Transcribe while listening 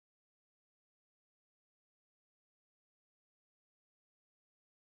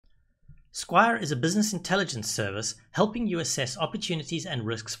Sqwyre is a business intelligence service helping you assess opportunities and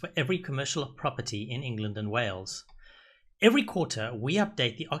risks for every commercial property in England and Wales. Every quarter, we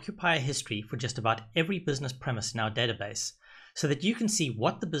update the occupier history for just about every business premise in our database, so that you can see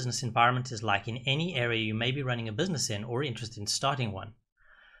what the business environment is like in any area you may be running a business in or interested in starting one.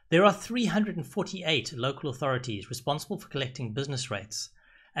 There are 348 local authorities responsible for collecting business rates,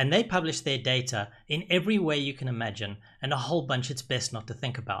 and they publish their data in every way you can imagine, and a whole bunch it's best not to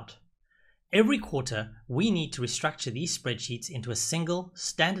think about. Every quarter, we need to restructure these spreadsheets into a single,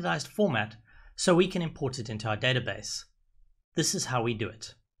 standardized format so we can import it into our database. This is how we do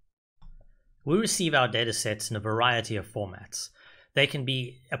it. We receive our datasets in a variety of formats. They can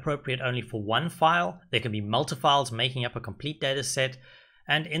be appropriate only for one file, there can be multi-files making up a complete dataset,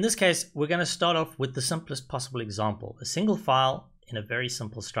 and in this case, we're going to start off with the simplest possible example, a single file in a very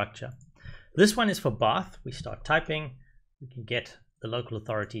simple structure. This one is for Bath. We start typing, we can get the local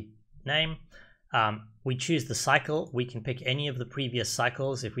authority name. We choose the cycle. We can pick any of the previous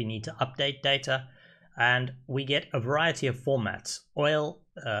cycles if we need to update data, and we get a variety of formats: oil,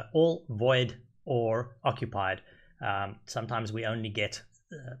 all, void, or occupied. Sometimes we only get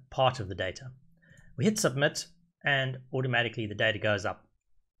part of the data. We hit submit and automatically the data goes up.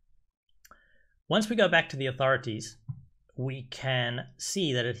 Once we go back to the authorities, we can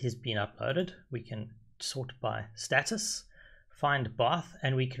see that it has been uploaded. We can sort by status, find Bath,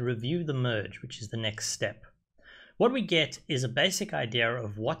 and we can review the merge, which is the next step. What we get is a basic idea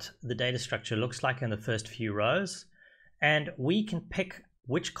of what the data structure looks like in the first few rows, and we can pick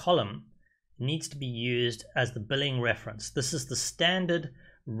which column needs to be used as the billing reference. This is the standard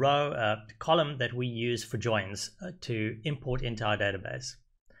row column that we use for joins to import into our database.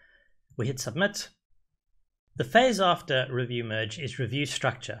 We hit submit. The phase after review merge is review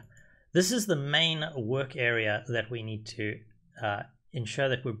structure. This is the main work area that we need to ensure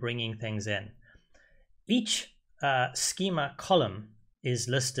that we're bringing things in. Each schema column is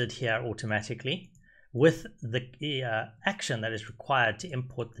listed here automatically with the action that is required to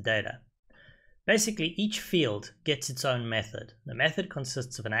import the data. Basically, each field gets its own method. The method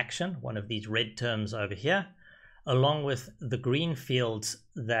consists of an action, one of these red terms over here, along with the green fields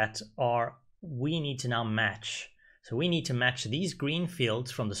that we need to now match. So we need to match these green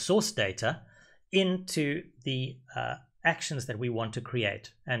fields from the source data into the actions that we want to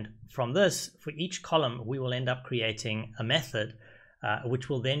create. And from this, for each column, we will end up creating a method which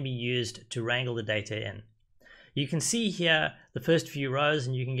will then be used to wrangle the data in. You can see here the first few rows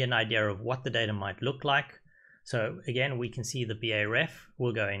and you can get an idea of what the data might look like. So again, we can see the BA ref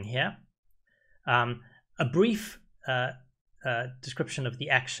will go in here. A brief description of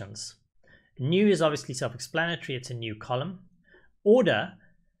the actions. New is obviously self-explanatory, it's a new column. Order,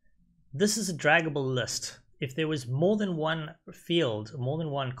 this is a draggable list. If there was more than one field, more than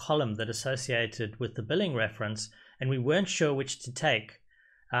one column that associated with the billing reference, and we weren't sure which to take,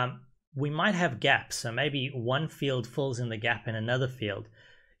 we might have gaps. So maybe one field fills in the gap in another field.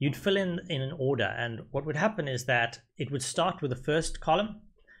 You'd fill in an order, and what would happen is that it would start with the first column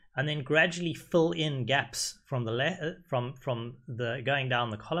and then gradually fill in gaps from the going down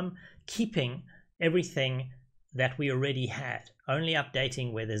the column, keeping everything that we already had, only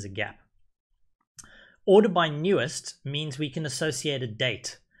updating where there's a gap. Order by newest means we can associate a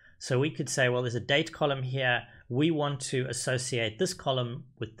date. So we could say, well, there's a date column here. We want to associate this column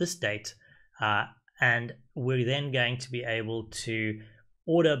with this date, and we're then going to be able to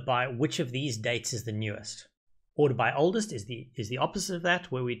order by which of these dates is the newest. Order by oldest is the opposite of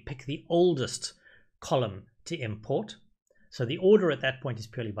that, where we'd pick the oldest column to import. So the order at that point is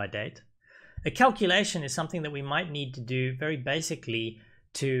purely by date. A calculation is something that we might need to do very basically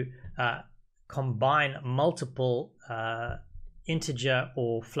to combine multiple integer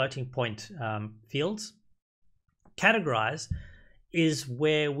or floating point fields. Categorize is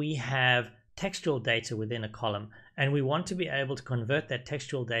where we have textual data within a column, and we want to be able to convert that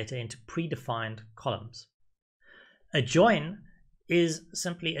textual data into predefined columns. A join is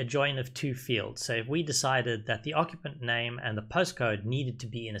simply a join of two fields. So if we decided that the occupant name and the postcode needed to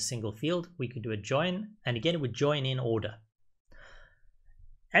be in a single field, we could do a join, and again it would join in order.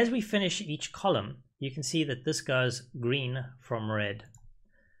 As we finish each column, you can see that this goes green from red.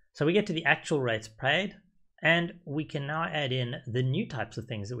 So we get to the actual rates paid, and we can now add in the new types of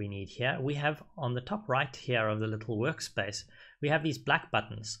things that we need here. We have on the top right here of the little workspace, we have these black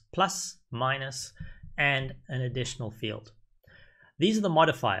buttons, plus, minus, and an additional field. These are the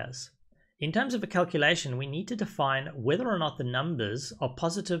modifiers. In terms of a calculation, we need to define whether or not the numbers are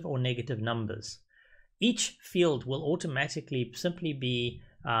positive or negative numbers. Each field will automatically simply be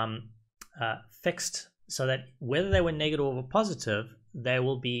fixed so that whether they were negative or positive, they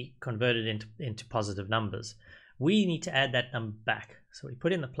will be converted into positive numbers. We need to add that number back. So we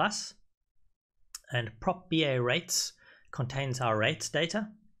put in the plus, and prop BA rates contains our rates data,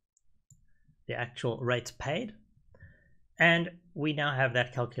 the actual rates paid. And we now have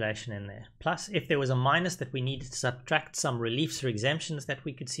that calculation in there. Plus, if there was a minus that we needed to subtract some reliefs or exemptions that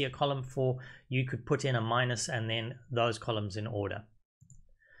we could see a column for, you could put in a minus and then those columns in order.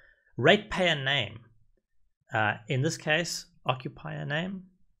 Ratepayer name. In this case, occupier name.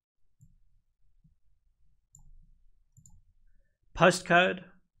 Postcode.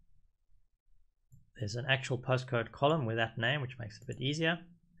 There's an actual postcode column with that name, which makes it a bit easier.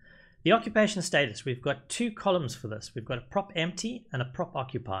 The occupation status, we've got two columns for this. We've got a prop empty and a prop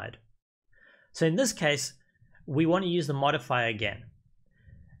occupied. So in this case, we want to use the modifier again.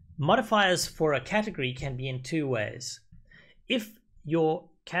 Modifiers for a category can be in two ways. If your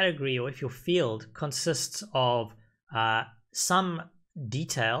category or if your field consists of some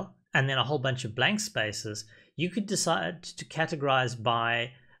detail and then a whole bunch of blank spaces, you could decide to categorize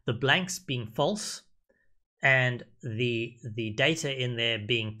by the blanks being false and the data in there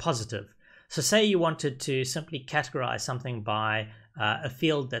being positive. So say you wanted to simply categorize something by a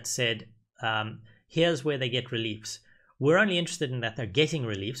field that said, here's where they get reliefs. We're only interested in that they're getting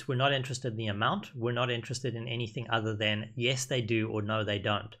reliefs. We're not interested in the amount. We're not interested in anything other than yes, they do or no, they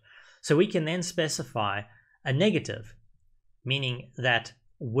don't. So we can then specify a negative, meaning that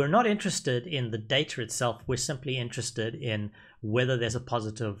we're not interested in the data itself. We're simply interested in whether there's a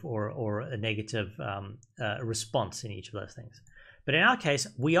positive or a negative response in each of those things. But in our case,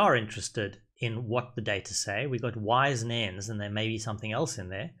 we are interested in what the data say. We've got Y's and N's, and there may be something else in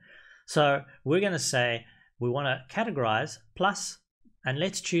there. So we're going to say we want to categorize plus, and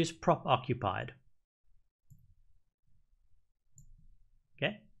let's choose prop occupied.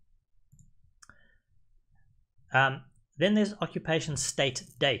 Okay. Then there's occupation state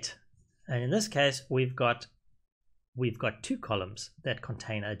date, and in this case we've got two columns that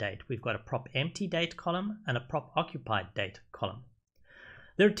contain a date. We've got a prop empty date column and a prop occupied date column.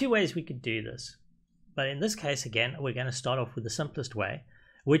 There are two ways we could do this, but in this case again we're going to start off with the simplest way,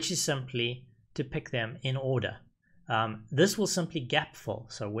 which is simply to pick them in order. This will simply gap fill,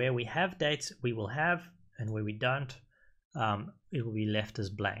 so where we have dates we will have, and where we don't it will be left as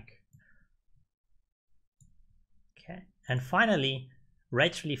blank. Okay. And finally,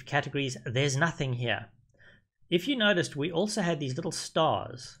 rates relief categories, there's nothing here. If you noticed, we also had these little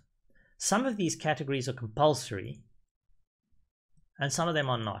stars. Some of these categories are compulsory and some of them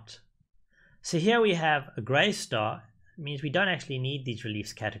are not. So here we have a gray star. It means we don't actually need these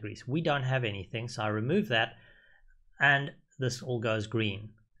reliefs categories. We don't have anything, so I remove that and this all goes green.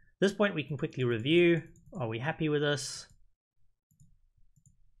 At this point we can quickly review. Are we happy with this?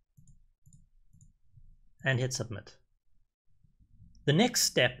 And hit submit. The next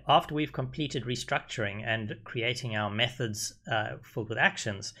step after we've completed restructuring and creating our methods filled with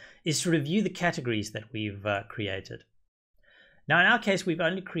actions is to review the categories that we've created. Now in our case we've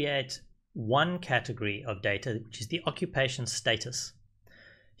only created one category of data, which is the occupation status.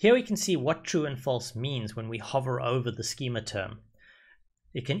 Here we can see what true and false means when we hover over the schema term.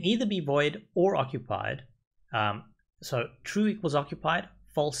 It can either be void or occupied. So true equals occupied,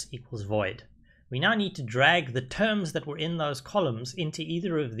 false equals void. We now need to drag the terms that were in those columns into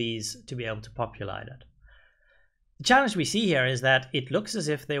either of these to be able to populate it. The challenge we see here is that it looks as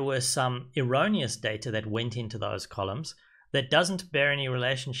if there was some erroneous data that went into those columns that doesn't bear any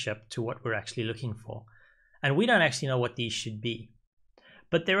relationship to what we're actually looking for. And we don't actually know what these should be.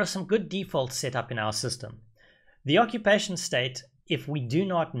 But there are some good defaults set up in our system. The occupation state, if we do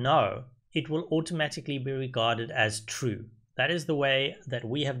not know, it will automatically be regarded as true. That is the way that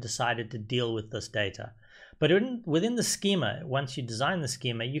we have decided to deal with this data. But within the schema, once you design the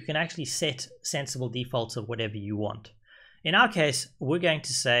schema, you can actually set sensible defaults of whatever you want. In our case, we're going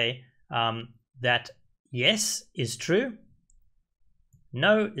to say that yes is true,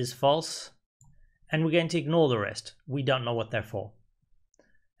 no is false, and we're going to ignore the rest. We don't know what they're for.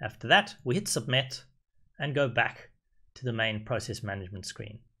 After that, we hit submit and go back to the main process management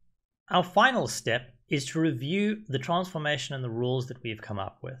screen. Our final step is to review the transformation and the rules that we've come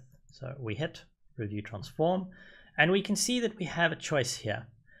up with. So we hit review transform, and we can see that we have a choice here.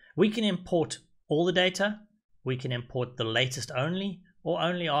 We can import all the data, we can import the latest only, or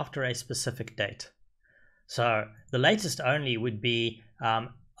only after a specific date. So the latest only would be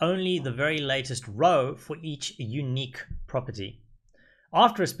only the very latest row for each unique property.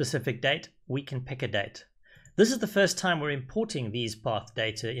 After a specific date, we can pick a date. This is the first time we're importing these path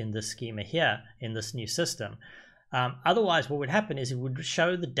data in this schema here in this new system. Otherwise, what would happen is it would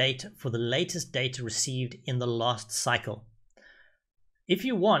show the date for the latest data received in the last cycle. If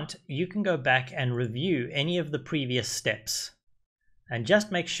you want, you can go back and review any of the previous steps and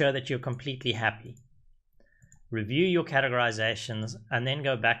just make sure that you're completely happy. Review your categorizations and then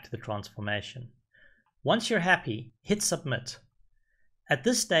go back to the transformation. Once you're happy, hit submit. At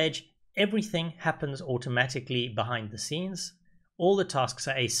this stage, everything happens automatically behind the scenes. All the tasks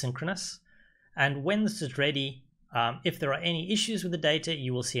are asynchronous. And when this is ready, if there are any issues with the data,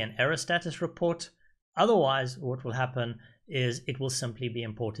 you will see an error status report. Otherwise, what will happen is it will simply be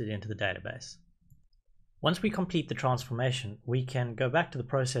imported into the database. Once we complete the transformation, we can go back to the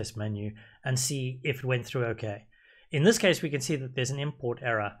process menu and see if it went through okay. In this case, we can see that there's an import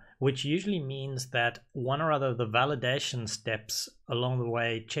error, which usually means that one or other of the validation steps along the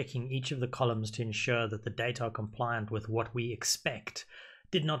way, checking each of the columns to ensure that the data are compliant with what we expect,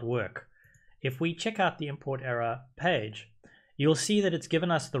 did not work. If we check out the import error page, you'll see that it's given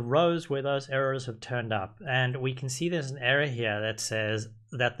us the rows where those errors have turned up. And we can see there's an error here that says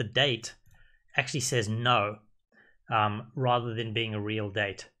that the date actually says no, rather than being a real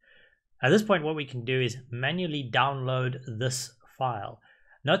date. At this point, what we can do is manually download this file.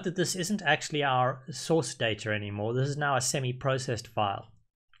 Note that this isn't actually our source data anymore. This is now a semi-processed file.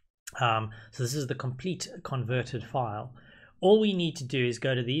 So this is the complete converted file. All we need to do is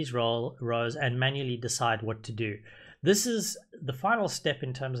go to these rows and manually decide what to do. This is the final step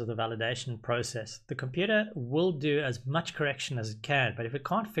in terms of the validation process. The computer will do as much correction as it can, but if it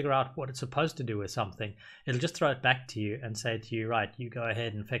can't figure out what it's supposed to do with something, it'll just throw it back to you and say to you, right, you go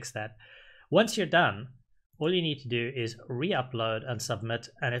ahead and fix that. Once you're done, all you need to do is re-upload and submit,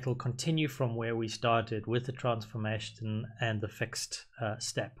 and it'll continue from where we started with the transformation and the fixed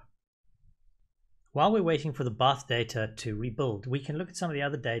step. While we're waiting for the bath data to rebuild, we can look at some of the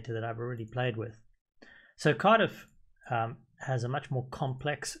other data that I've already played with. So Cardiff has a much more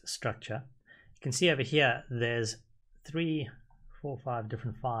complex structure. You can see over here there's 3, 4, 5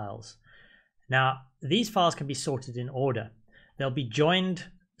 different files. Now these files can be sorted in order. They'll be joined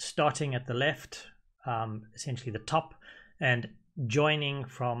starting at the left, essentially the top, and joining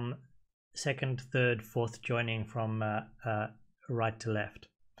from second, third, fourth, joining from right to left.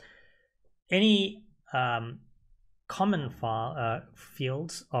 Any common file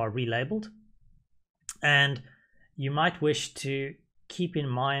fields are relabeled, and you might wish to keep in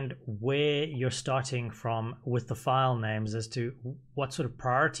mind where you're starting from with the file names as to what sort of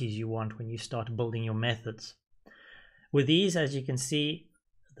priorities you want when you start building your methods. With these, as you can see,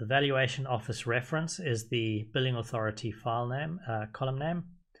 the valuation office reference is the billing authority file name, column name,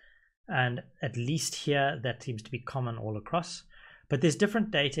 and at least here that seems to be common all across, but there's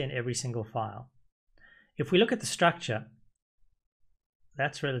different data in every single file. If we look at the structure,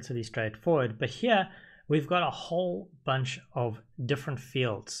 that's relatively straightforward, but here we've got a whole bunch of different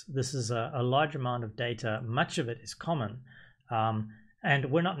fields. This is a large amount of data. Much of it is common, and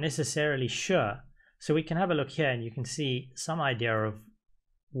we're not necessarily sure. So we can have a look here and you can see some idea of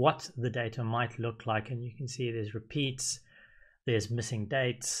what the data might look like. And you can see there's repeats, there's missing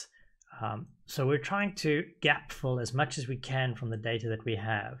dates. So we're trying to gap fill as much as we can from the data that we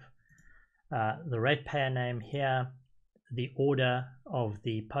have. The ratepayer name here, the order of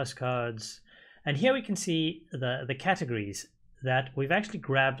the postcodes, and here we can see the categories that we've actually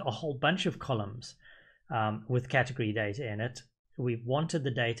grabbed a whole bunch of columns with category data in it. We've wanted the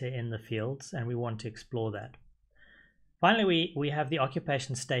data in the fields and we want to explore that. Finally, we have the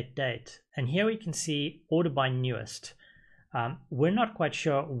occupation state date, and here we can see order by newest. We're not quite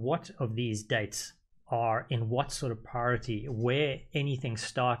sure what of these dates are in what sort of priority, where anything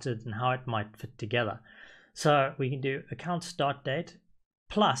started and how it might fit together. So we can do account start date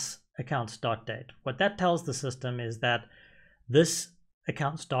plus account start date. What that tells the system is that this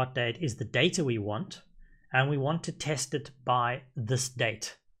account start date is the data we want, and we want to test it by this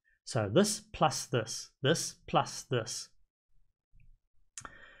date. So this plus this plus this.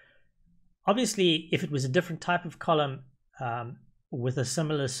 Obviously, if it was a different type of column with a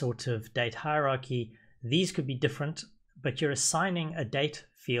similar sort of date hierarchy, these could be different, but you're assigning a date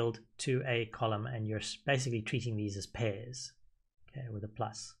field to a column and you're basically treating these as pairs, okay, with a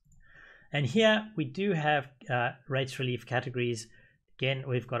plus. And here we do have rates relief categories. Again,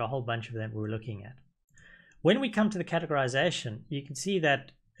 we've got a whole bunch of them we're looking at. When we come to the categorization, you can see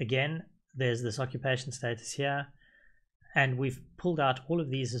that, again, there's this occupation status here, and we've pulled out all of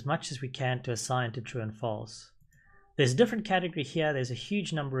these as much as we can to assign to true and false. There's a different category here. There's a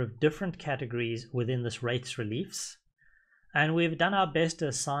huge number of different categories within this rates reliefs, and we've done our best to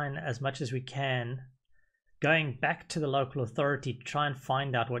assign as much as we can, going back to the local authority to try and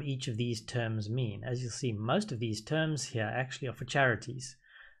find out what each of these terms mean. As you'll see, most of these terms here actually are for charities.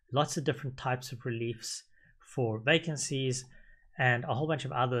 Lots of different types of reliefs for vacancies, and a whole bunch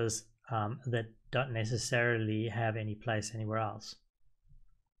of others that don't necessarily have any place anywhere else.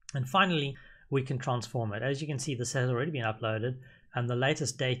 And finally, we can transform it. As you can see, this has already been uploaded, and the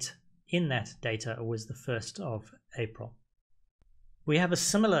latest date in that data was the 1st of April. We have a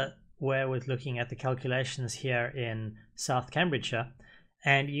similar way with looking at the calculations here in South Cambridgeshire,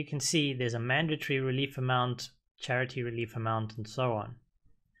 and you can see there's a mandatory relief amount, charity relief amount, and so on.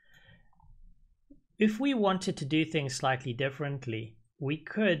 If we wanted to do things slightly differently, we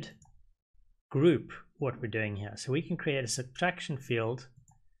could group what we're doing here. So we can create a subtraction field,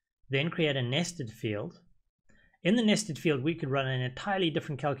 then create a nested field. In the nested field, we could run an entirely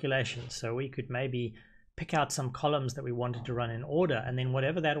different calculation. So we could maybe pick out some columns that we wanted to run in order, and then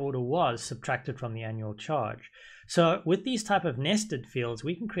whatever that order was, subtracted from the annual charge. So with these type of nested fields,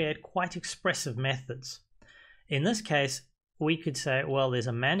 we can create quite expressive methods. In this case, we could say, well, there's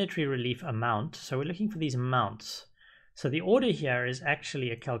a mandatory relief amount. So we're looking for these amounts. So the order here is actually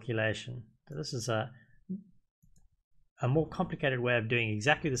a calculation. So this is a more complicated way of doing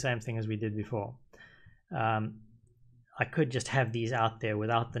exactly the same thing as we did before. I could just have these out there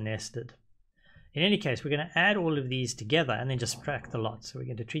without the nested. In any case, we're going to add all of these together and then just subtract the lot. So we're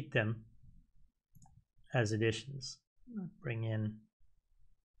going to treat them as additions. Bring in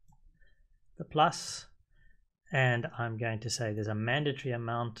the plus, and I'm going to say there's a mandatory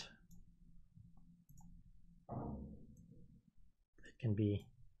amount that can be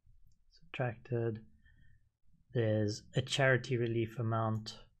subtracted. There's a charity relief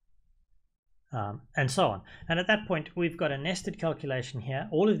amount, and so on. And at that point, we've got a nested calculation here.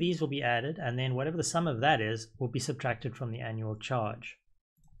 All of these will be added, and then whatever the sum of that is will be subtracted from the annual charge.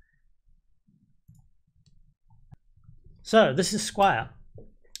 So this is Sqwyre,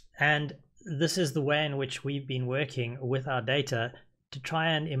 and this is the way in which we've been working with our data to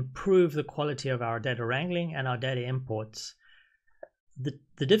try and improve the quality of our data wrangling and our data imports.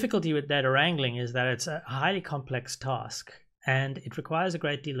 The difficulty with data wrangling is that it's a highly complex task, and it requires a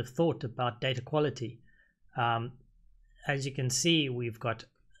great deal of thought about data quality. As you can see, we've got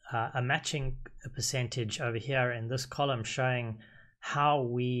a matching percentage over here in this column showing how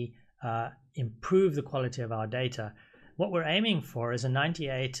we improve the quality of our data. What we're aiming for is a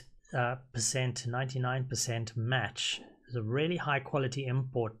 98% to 99% match. It's a really high quality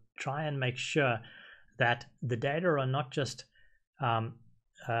import. Try and make sure that the data are not just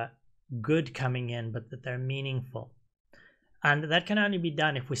good coming in, but that they're meaningful. And that can only be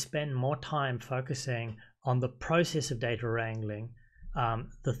done if we spend more time focusing on the process of data wrangling,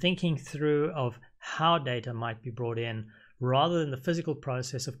 the thinking through of how data might be brought in, rather than the physical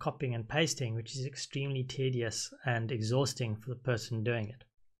process of copying and pasting, which is extremely tedious and exhausting for the person doing it.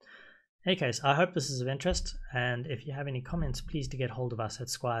 In any case, I hope this is of interest, and if you have any comments, please do get hold of us at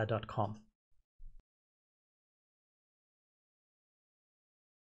sqwyre.com.